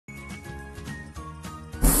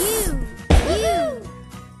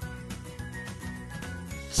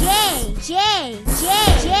J,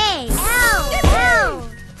 L, L.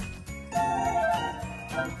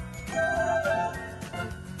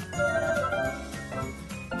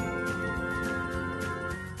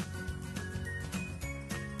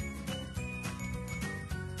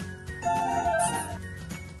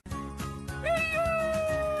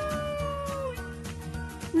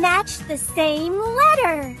 Match the same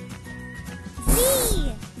letter.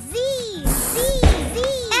 Z, Z, Z, Z.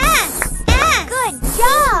 S, S. Good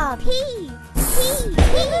job. P, P, P.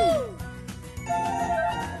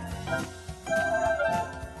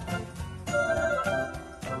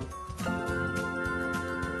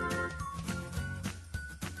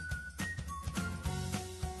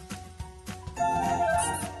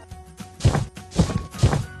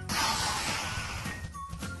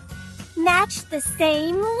 Match the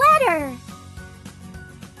same letter.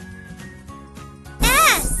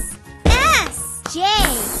 S, S. J,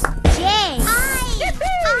 J. I,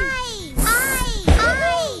 I.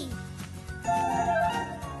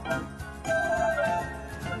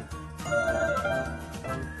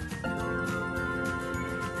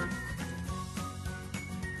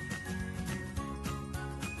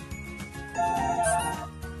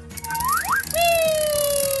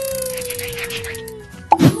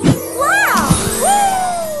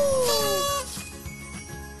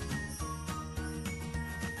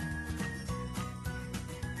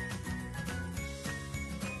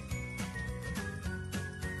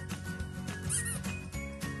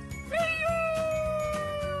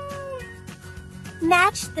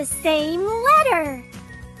 Match the same letter.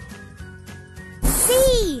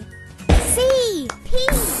 C, C, P,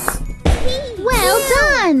 P. Well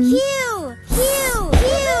done. Q, Q,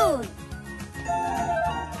 Q.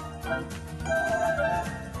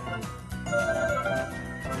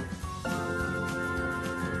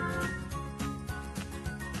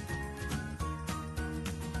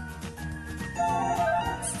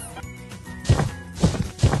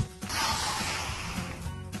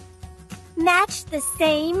 Match the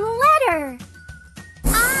same letter.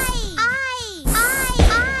 I,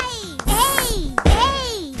 A,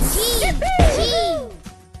 G, G.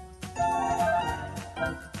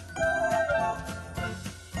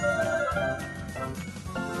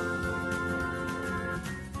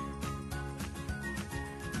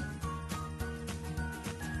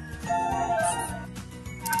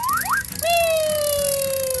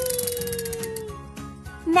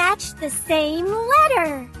 Match the same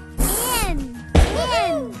letter. N,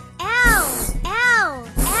 L, L,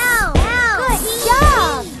 L. Good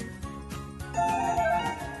job.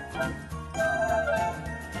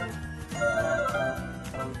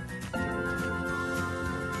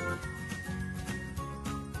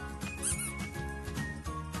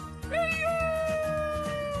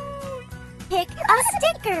 Pick a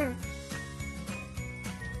sticker.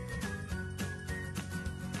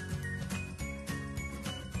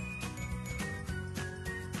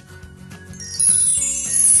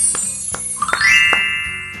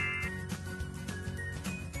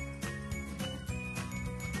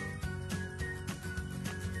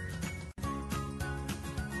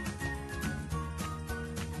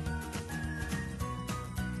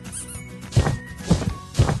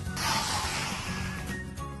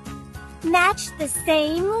 Match the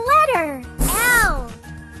same letter. L,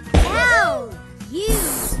 L, U,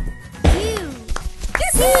 U.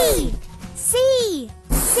 C, C,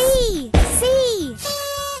 C, C.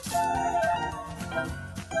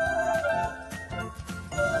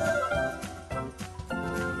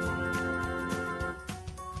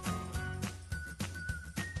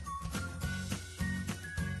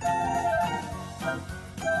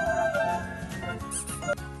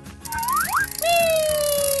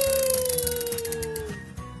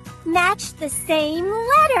 Match the same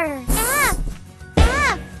letter. F,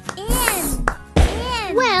 F, N,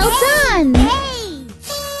 N. Well A, done. A.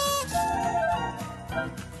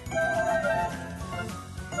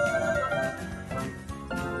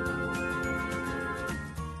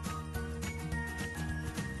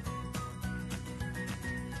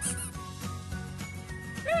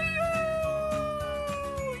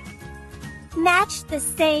 Match the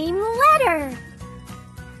same letter.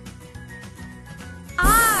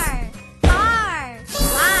 R, R,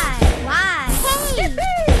 Y, Y. Hey,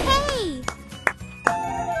 hey.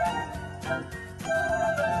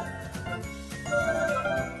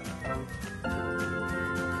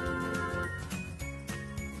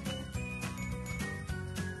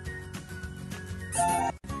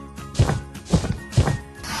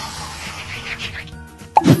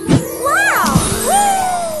 Wow! Woo!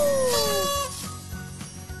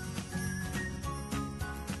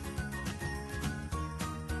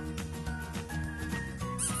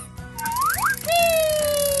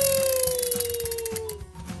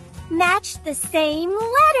 the same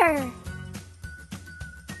letter.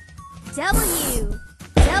 W,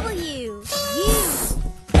 W, U, U.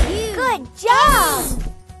 Good job!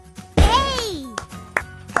 A.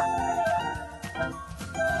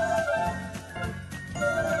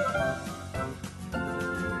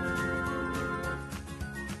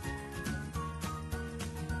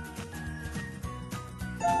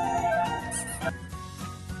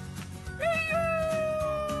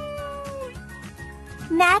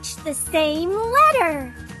 Match the same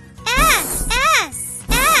letter. S, S,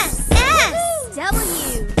 S, S.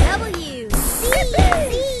 W, W, Z,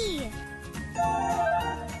 Z.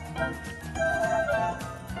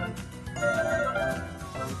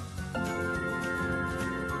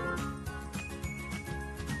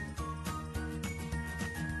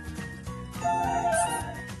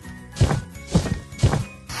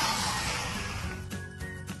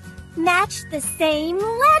 Match the same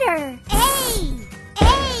letter. A,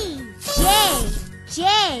 J, J,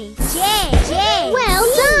 J, J. Well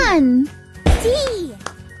D, done! D.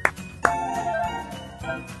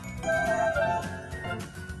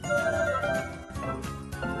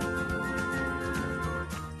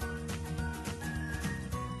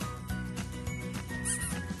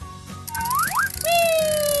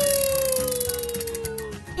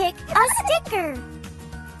 Pick a sticker.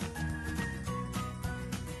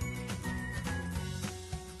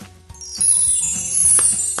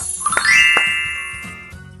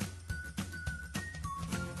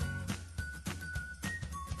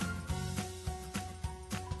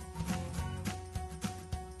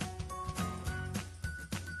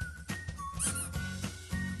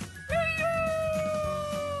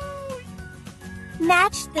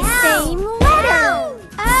 Match the same letter.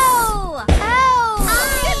 O, O, I.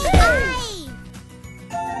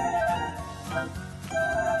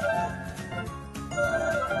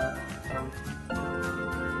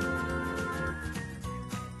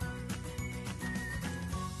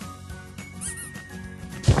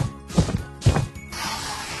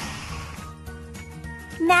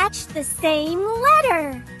 Match the same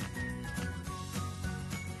letter.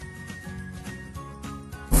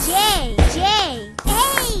 J, J, A,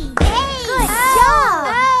 A. Good O, job.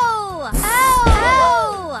 O, O,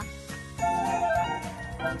 O.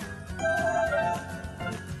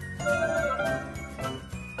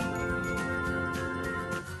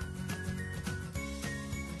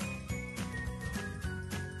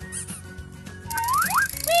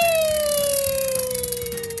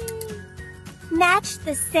 Match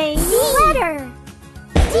the same letter.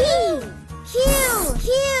 D, Q, Q,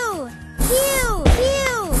 Q, Q.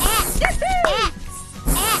 X, X, X,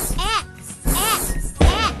 X, X,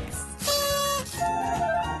 X.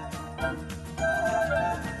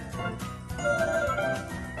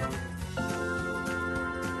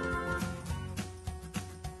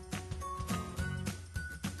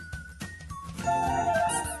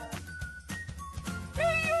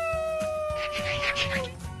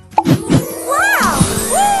 Wow!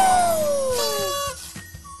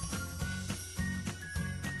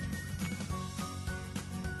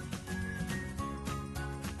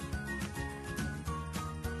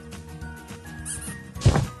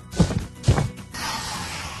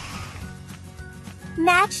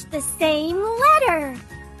 Match the same letter.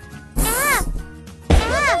 F,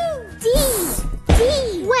 F, D,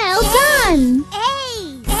 D. Well A, done! A,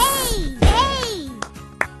 A, A.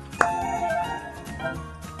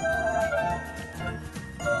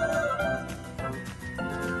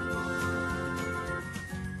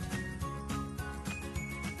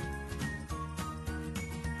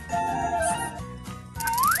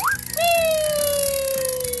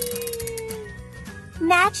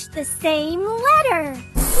 Match the same letter.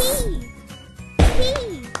 P, P,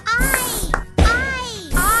 I, R,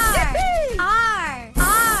 R, R,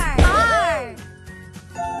 R.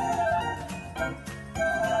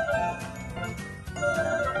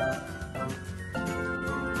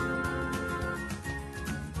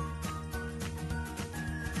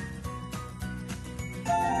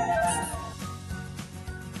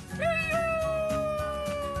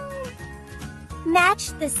 Match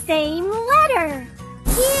the same letter.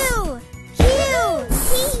 Q, Q,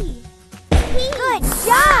 P, P. Good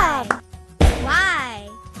job!